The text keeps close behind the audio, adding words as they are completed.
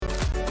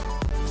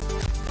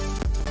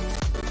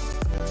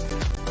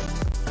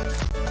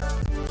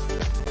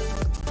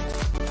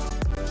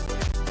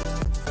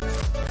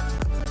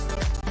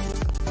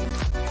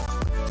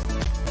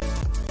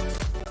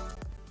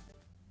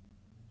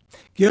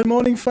Good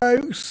morning,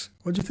 folks.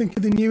 What do you think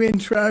of the new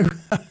intro?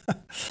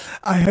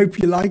 I hope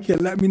you like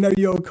it. Let me know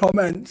your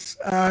comments.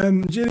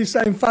 Julie's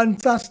saying,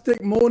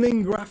 fantastic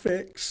morning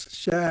graphics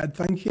shared.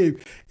 Thank you.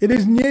 It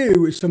is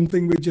new. It's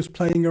something we're just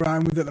playing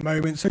around with at the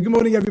moment. So good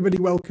morning, everybody.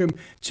 Welcome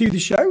to the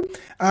show.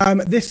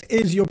 This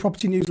is your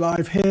Property News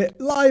Live here,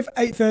 live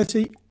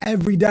 8:30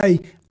 every day.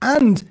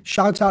 And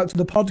shout out to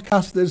the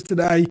podcasters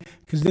today,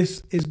 because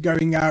this is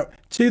going out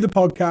to the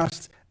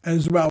podcast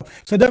as well.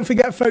 So don't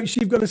forget, folks,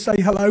 you've got to say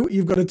hello.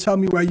 You've got to tell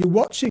me where you're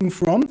watching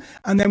from,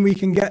 and then we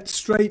can get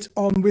straight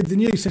on with the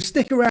news. So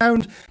stick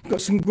around. We've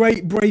got some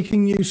great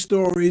breaking news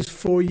stories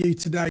for you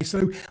today.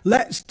 So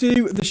let's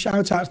do the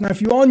shout outs. Now,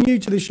 if you are new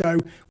to the show,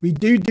 we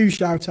do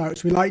shout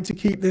outs. We like to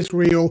keep this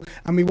real,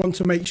 and we want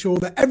to make sure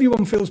that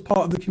everyone feels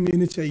part of the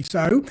community.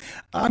 So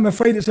I'm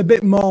afraid it's a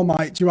bit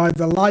Marmite. You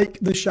either like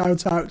the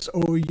shout outs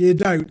or you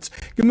don't.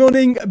 Good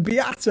morning,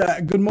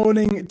 Beata. Good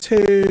morning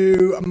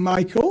to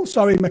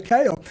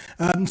Mikhail,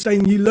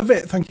 saying you love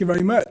it. Thank you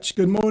very much.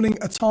 Good morning,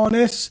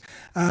 Atanis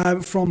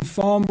from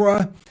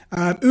Farnborough.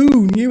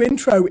 New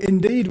intro.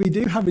 Indeed, we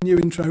do have a new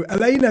intro.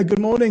 Elena, good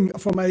morning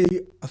from I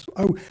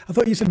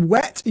thought you said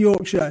wet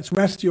Yorkshire. It's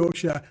West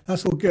Yorkshire.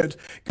 That's all good.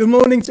 Good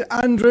morning to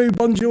Andrew.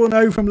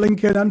 Buongiorno from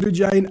Lincoln. Andrew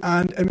Jane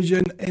and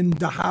Imogen in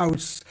the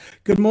house.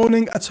 Good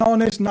morning,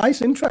 Atanis.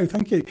 Nice intro.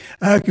 Thank you.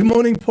 Good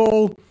morning,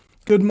 Paul.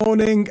 Good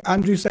morning,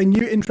 Andrew saying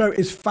new intro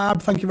is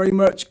fab. Thank you very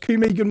much.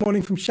 Kumi, good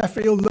morning from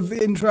Sheffield. Love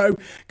the intro.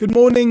 Good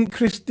morning,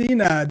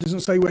 Christina.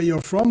 Doesn't say where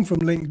you're from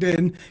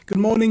LinkedIn. Good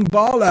morning,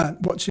 Bala,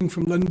 watching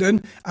from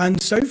London.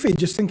 And Sophie,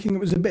 just thinking it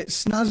was a bit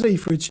snazzy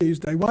for a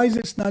Tuesday. Why is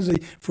it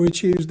snazzy for a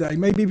Tuesday?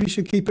 Maybe we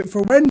should keep it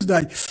for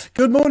Wednesday.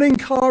 Good morning,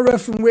 Cara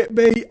from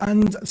Whitby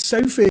and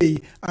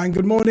Sophie. And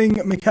good morning,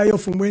 Mikhail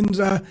from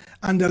Windsor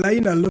and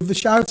Elena. Love the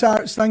shout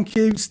outs. Thank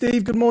you.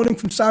 Steve, good morning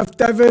from South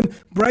Devon.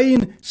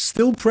 Brain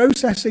still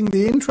processing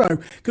the intro.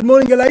 Good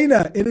morning,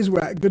 Elena. It is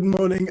wet. Good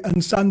morning. And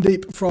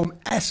Sandeep from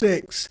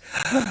Essex.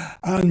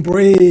 And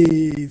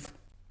breathe.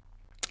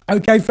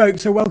 Okay,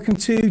 folks, so welcome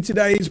to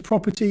today's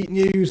Property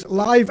News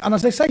Live. And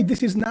as I say,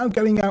 this is now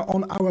going out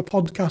on our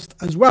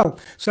podcast as well.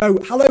 So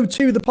hello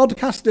to the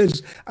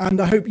podcasters,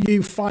 and I hope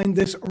you find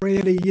this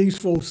really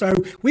useful. So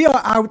we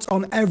are out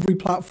on every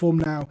platform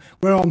now.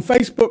 We're on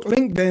Facebook,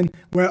 LinkedIn,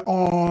 we're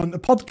on the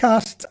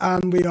podcast,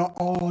 and we are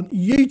on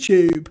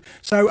YouTube.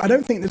 So I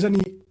don't think there's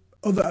any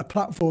other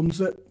platforms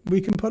that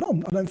we can put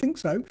on. I don't think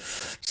so.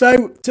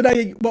 So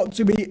today, what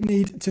do we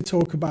need to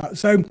talk about?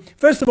 So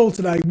first of all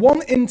today,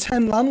 1 in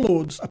 10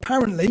 landlords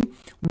apparently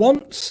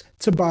wants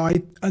to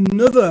buy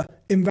another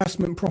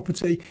investment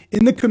property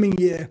in the coming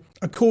year,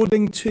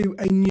 according to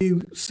a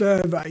new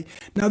survey.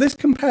 Now, this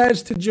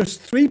compares to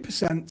just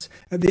 3%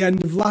 at the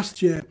end of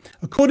last year,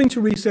 according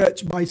to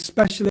research by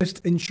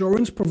specialist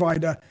insurance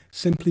provider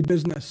Simply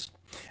Business.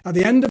 At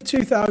the end of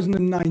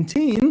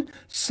 2019,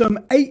 some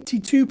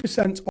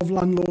 82% of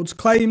landlords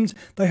claimed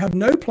they had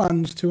no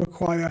plans to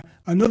acquire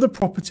another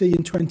property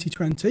in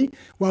 2020,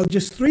 while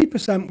just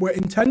 3% were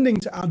intending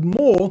to add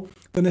more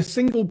than a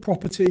single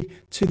property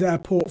to their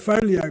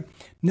portfolio.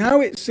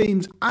 Now it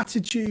seems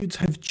attitudes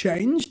have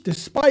changed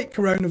despite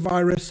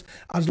coronavirus,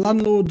 as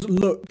landlords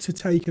look to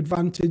take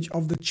advantage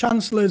of the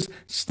Chancellor's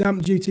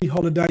stamp duty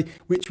holiday,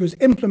 which was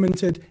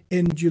implemented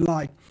in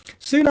July.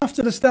 Soon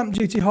after the stamp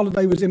duty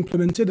holiday was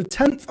implemented, a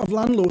tenth of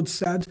landlords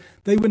said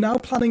they were now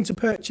planning to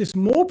purchase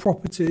more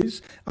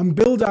properties and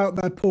build out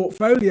their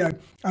portfolio,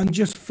 and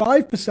just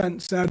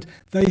 5% said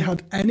they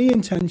had any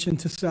intention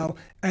to sell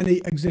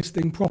any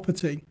existing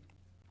property.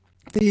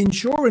 The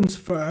insurance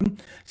firm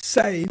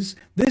says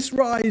this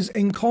rise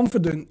in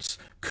confidence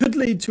could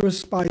lead to a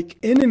spike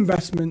in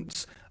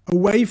investments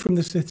away from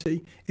the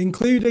city,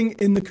 including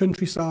in the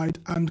countryside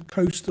and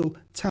coastal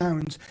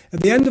towns. At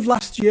the end of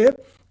last year,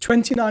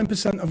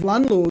 29% of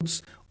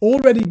landlords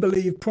already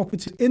believe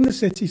properties in the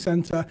city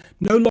centre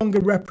no longer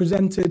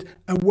represented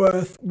a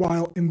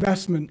worthwhile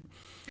investment.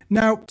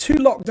 Now, 2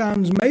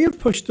 lockdowns may have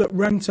pushed up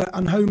renter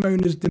and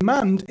homeowners'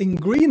 demand in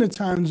greener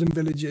towns and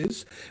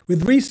villages,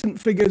 with recent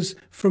figures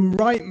from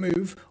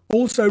Rightmove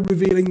also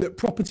revealing that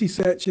property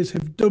searches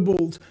have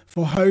doubled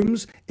for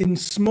homes in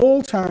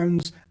small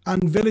towns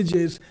and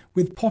villages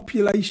with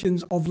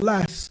populations of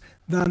less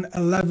than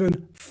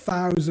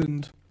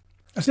 11,000.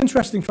 That's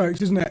interesting,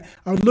 folks, isn't it?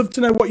 I would love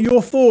to know what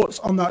your thoughts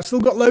on that. Still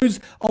got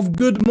loads of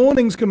good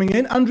mornings coming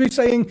in. Andrew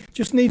saying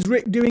just needs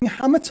Rick doing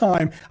hammer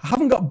time. I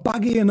haven't got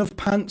baggy enough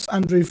pants,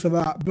 Andrew, for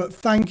that, but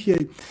thank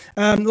you.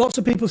 Lots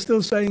of people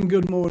still saying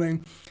good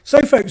morning.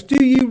 So, folks,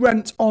 do you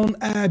rent on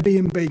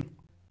Airbnb?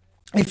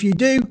 If you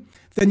do,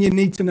 then you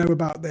need to know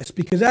about this,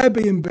 because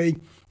Airbnb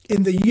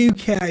in the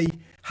UK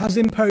has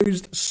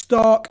imposed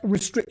stark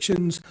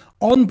restrictions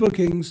on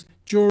bookings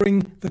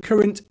during the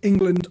current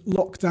England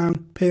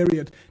lockdown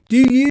period. Do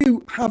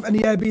you have any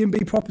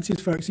Airbnb properties,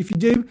 folks? If you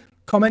do,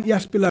 comment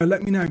yes below,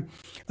 let me know.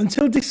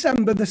 Until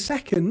December the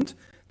 2nd,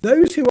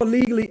 those who are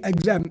legally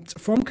exempt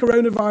from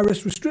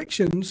coronavirus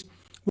restrictions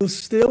will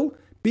still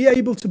be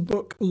able to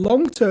book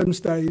long-term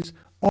stays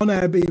on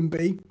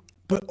Airbnb,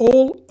 but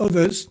all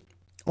others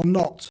are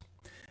not.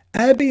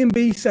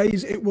 Airbnb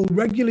says it will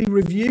regularly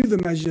review the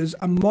measures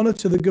and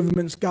monitor the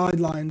government's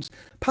guidelines.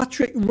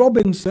 Patrick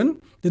Robinson,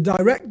 the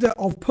Director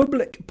of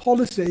Public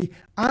Policy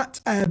at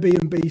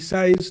Airbnb,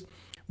 says,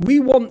 "We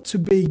want to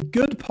be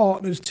good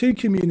partners to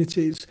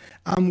communities,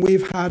 and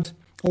we've heard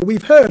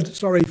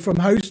from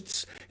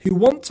hosts who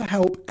want to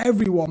help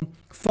everyone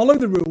follow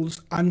the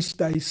rules and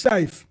stay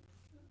safe.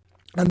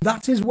 And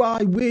that is why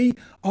we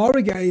are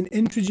again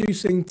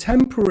introducing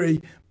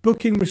temporary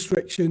booking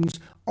restrictions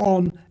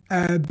on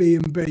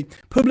Airbnb.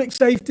 Public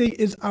safety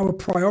is our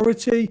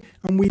priority,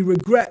 and we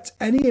regret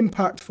any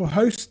impact for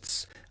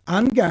hosts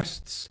and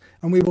guests,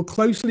 and we will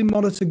closely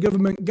monitor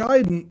government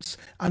guidance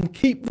and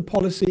keep the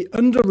policy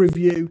under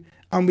review,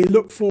 and we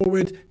look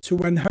forward to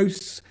when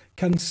hosts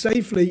can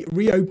safely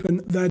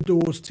reopen their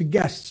doors to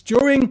guests."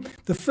 During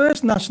the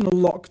first national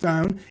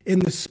lockdown in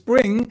the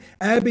spring,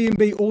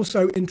 Airbnb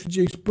also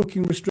introduced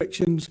booking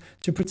restrictions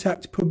to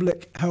protect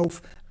public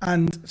health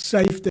and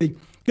safety.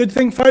 Good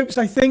thing, folks,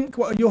 I think.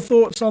 What are your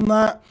thoughts on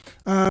that?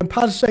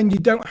 Paz saying you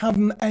don't have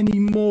them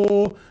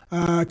anymore.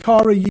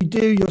 Cara, you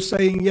do. You're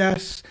saying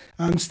yes.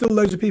 Still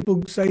loads of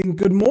people saying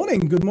good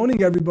morning. Good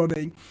morning,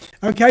 everybody.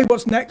 Okay,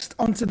 what's next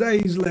on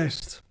today's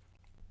list?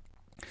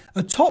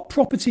 A top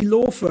property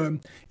law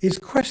firm is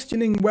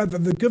questioning whether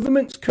the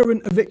government's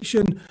current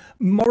eviction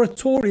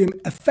moratorium,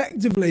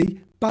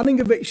 effectively banning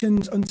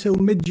evictions until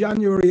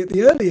mid-January at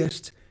the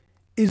earliest,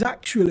 is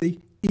actually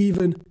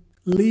even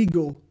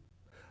legal.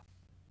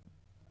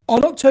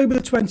 On October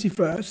the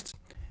 21st,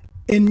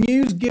 in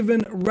news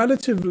given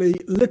relatively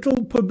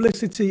little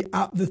publicity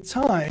at the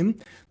time,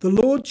 the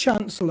Lord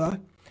Chancellor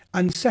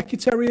and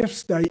Secretary of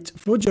State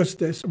for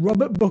Justice,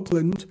 Robert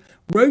Buckland,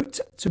 wrote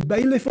to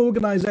bailiff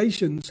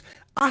organisations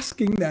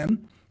asking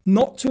them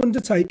not to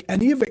undertake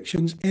any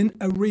evictions in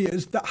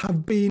arrears that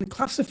have been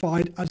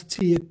classified as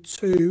Tier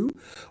 2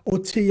 or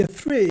Tier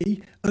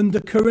 3 under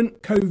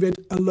current COVID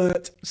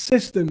alert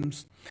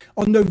systems.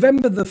 On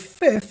November the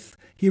 5th,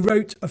 he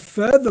wrote a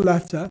further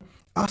letter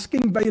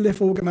asking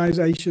bailiff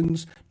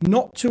organisations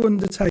not to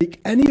undertake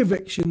any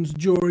evictions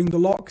during the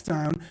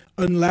lockdown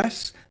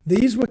unless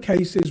these were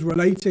cases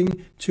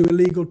relating to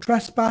illegal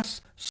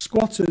trespass,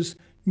 squatters,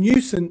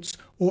 nuisance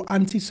or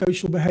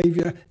antisocial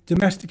behaviour,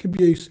 domestic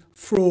abuse,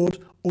 fraud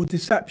or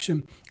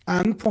deception,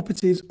 and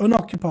properties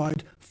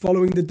unoccupied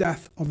following the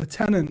death of a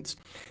tenant.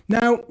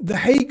 Now, the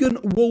Hagen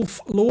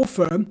Wolf law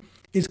firm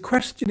is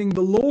questioning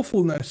the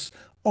lawfulness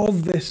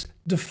of this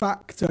de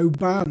facto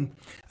ban.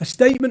 A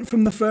statement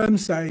from the firm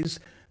says,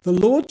 "The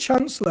Lord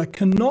Chancellor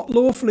cannot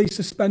lawfully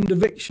suspend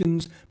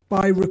evictions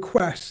by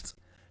request,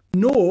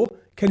 nor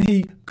can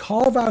he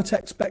carve out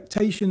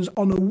expectations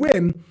on a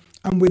whim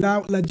and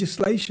without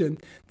legislation.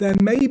 There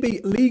may be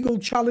legal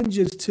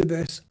challenges to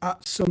this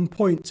at some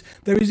point.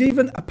 There is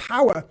even a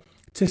power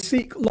to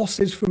seek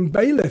losses from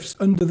bailiffs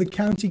under the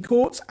County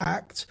Courts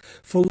Act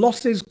for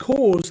losses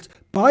caused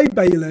by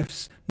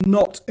bailiffs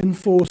not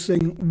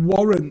enforcing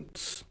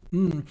warrants."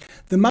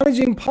 The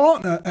managing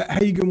partner at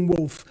Hagen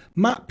Wolf,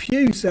 Matt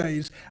Pugh,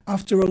 says,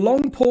 after a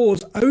long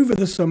pause over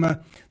the summer,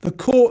 the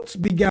courts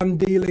began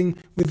dealing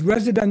with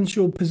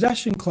residential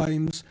possession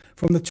claims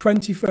from the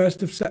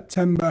 21st of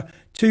September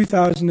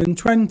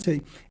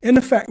 2020, in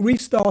effect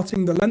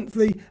restarting the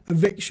lengthy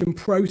eviction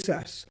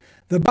process.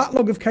 The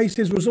backlog of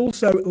cases was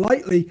also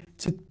likely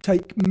to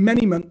take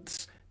many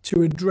months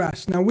to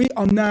address. Now, we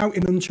are now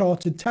in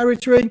uncharted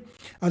territory,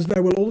 as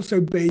there will also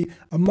be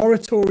a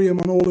moratorium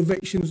on all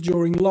evictions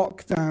during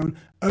lockdown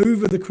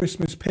over the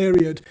Christmas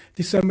period,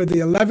 December the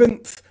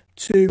 11th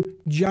to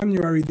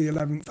January the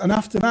 11th. And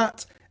after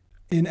that,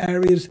 in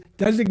areas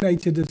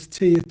designated as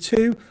Tier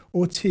 2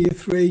 or Tier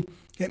 3,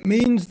 it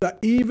means that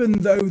even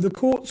though the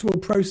courts will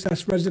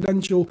process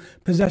residential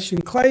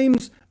possession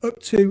claims up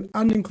to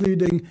and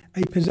including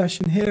a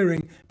possession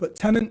hearing, but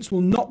tenants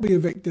will not be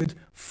evicted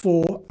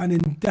for an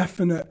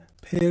indefinite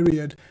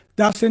period.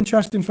 That's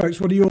interesting, folks.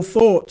 What are your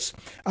thoughts?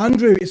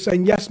 Andrew is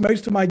saying, yes,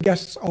 most of my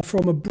guests are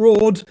from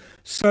abroad,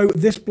 so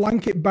this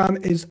blanket ban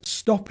is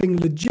stopping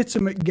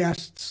legitimate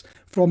guests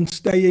from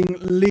staying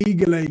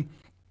legally.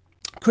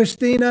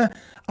 Christina,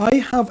 I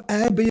have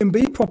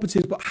Airbnb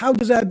properties, but how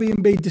does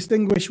Airbnb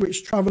distinguish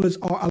which travellers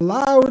are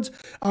allowed?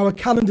 Our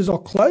calendars are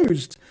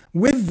closed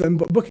with them,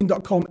 but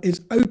booking.com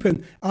is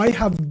open. I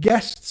have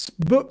guests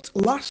booked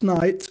last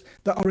night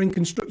that are in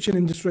construction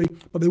industry,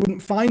 but they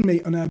wouldn't find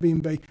me on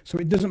Airbnb, so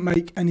it doesn't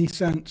make any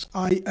sense.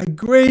 I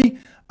agree.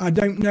 I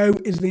don't know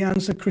is the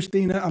answer,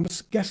 Christina. I'm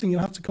guessing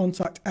you'll have to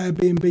contact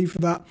Airbnb for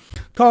that.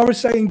 Cara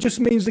saying, just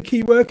means the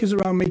key workers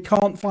around me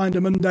can't find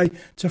a Monday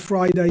to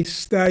Friday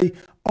stay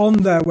on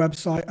their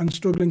website and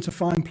struggling to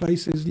find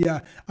places. Yeah,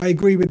 I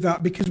agree with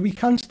that, because we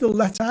can still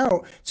let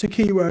out to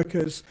key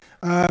workers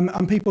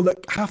and people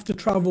that have to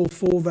travel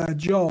for their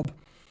job.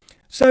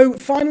 So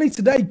finally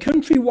today,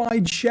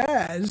 Countrywide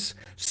shares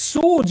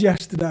soared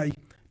yesterday,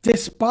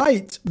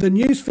 despite the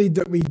newsfeed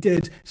that we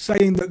did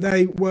saying that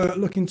they were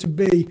looking to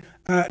be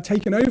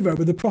taken over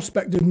with the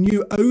prospect of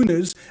new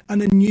owners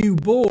and a new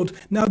board.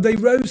 Now, they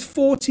rose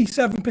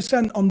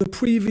 47% on the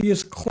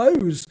previous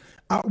close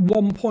at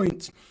one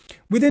point.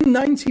 Within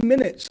 90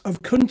 minutes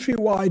of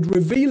Countrywide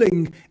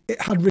revealing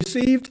it had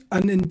received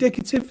an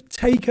indicative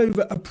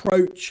takeover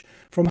approach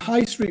from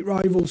high street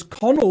rivals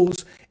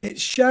Connells,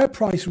 its share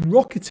price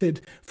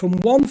rocketed from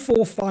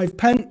 145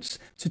 pence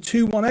to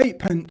 218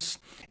 pence.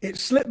 It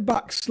slipped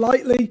back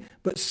slightly,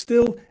 but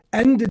still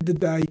ended the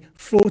day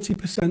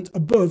 40%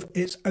 above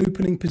its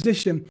opening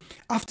position.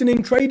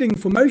 Afternoon trading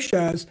for most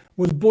shares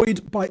was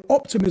buoyed by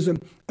optimism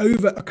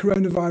over a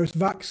coronavirus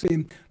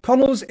vaccine.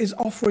 Connells is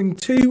offering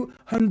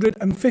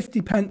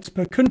 250 pence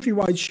per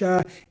Countrywide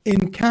share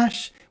in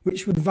cash,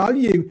 which would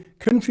value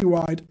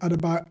Countrywide at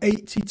about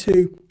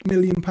 £82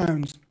 million.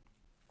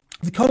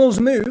 The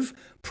Connells move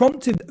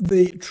prompted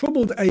the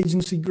troubled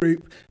agency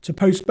group to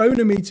postpone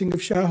a meeting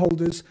of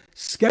shareholders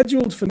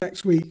scheduled for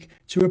next week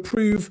to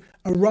approve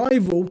a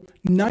rival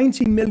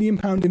 £90 million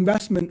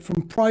investment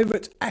from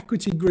private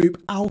equity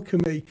group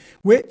Alchemy,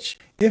 which,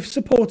 if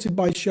supported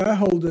by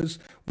shareholders,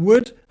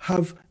 would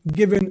have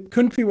given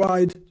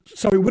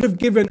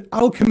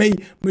Alchemy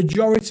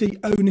majority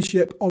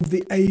ownership of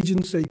the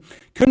agency.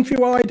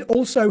 Countrywide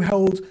also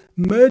held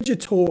merger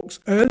talks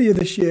earlier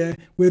this year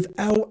with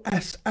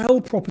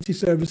LSL Property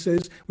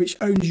Services, which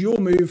owns Your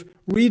Move,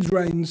 Reed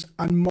Rains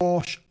and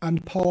Marsh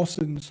and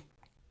Parsons.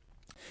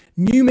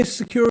 Numis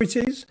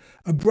Securities,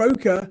 a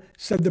broker,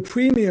 said the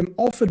premium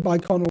offered by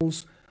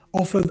Connells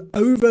offered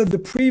over the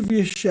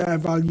previous share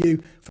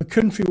value for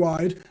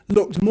Countrywide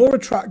looked more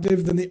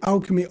attractive than the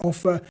Alchemy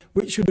offer,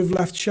 which should have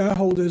left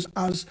shareholders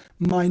as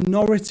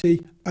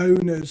minority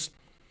owners.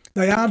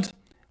 They add,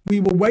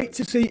 "We will wait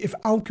to see if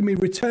Alchemy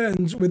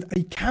returns with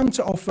a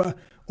counter-offer,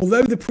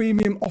 although the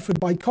premium offered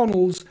by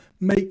Connells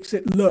makes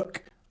it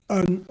look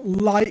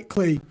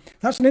unlikely."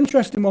 That's an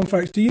interesting one,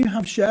 folks. Do you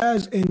have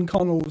shares in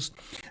Connells?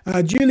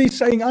 Julie's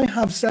saying, "I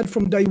have said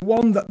from day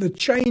one that the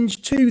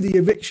change to the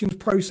evictions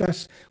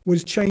process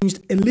was changed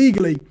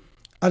illegally.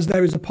 As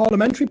there is a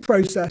parliamentary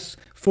process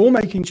for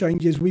making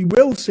changes, we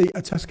will see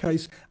a test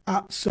case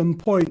at some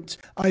point."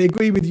 I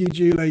agree with you,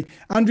 Julie.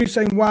 Andrew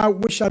saying, "Wow,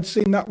 wish I'd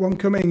seen that one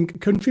coming."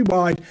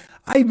 Countrywide,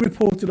 I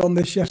reported on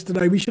this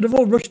yesterday. We should have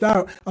all rushed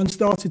out and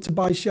started to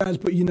buy shares,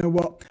 but you know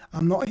what?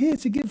 I'm not here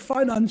to give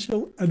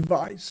financial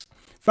advice.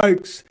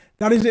 Folks,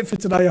 that is it for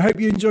today. I hope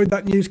you enjoyed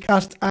that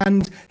newscast,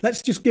 and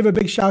let's just give a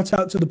big shout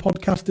out to the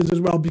podcasters as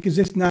well, because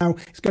this now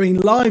is going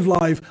live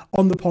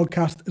on the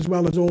podcast as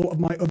well as all of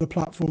my other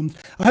platforms.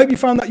 I hope you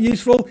found that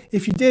useful.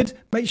 If you did,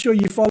 make sure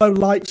you follow,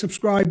 like,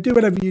 subscribe, do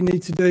whatever you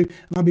need to do,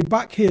 and I'll be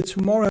back here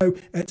tomorrow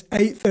at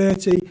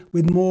 8:30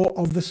 with more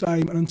of the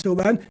same. And until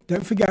then,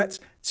 don't forget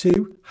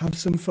to have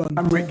some fun.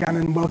 I'm Rick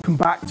Gannon. Welcome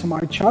back to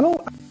my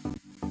channel.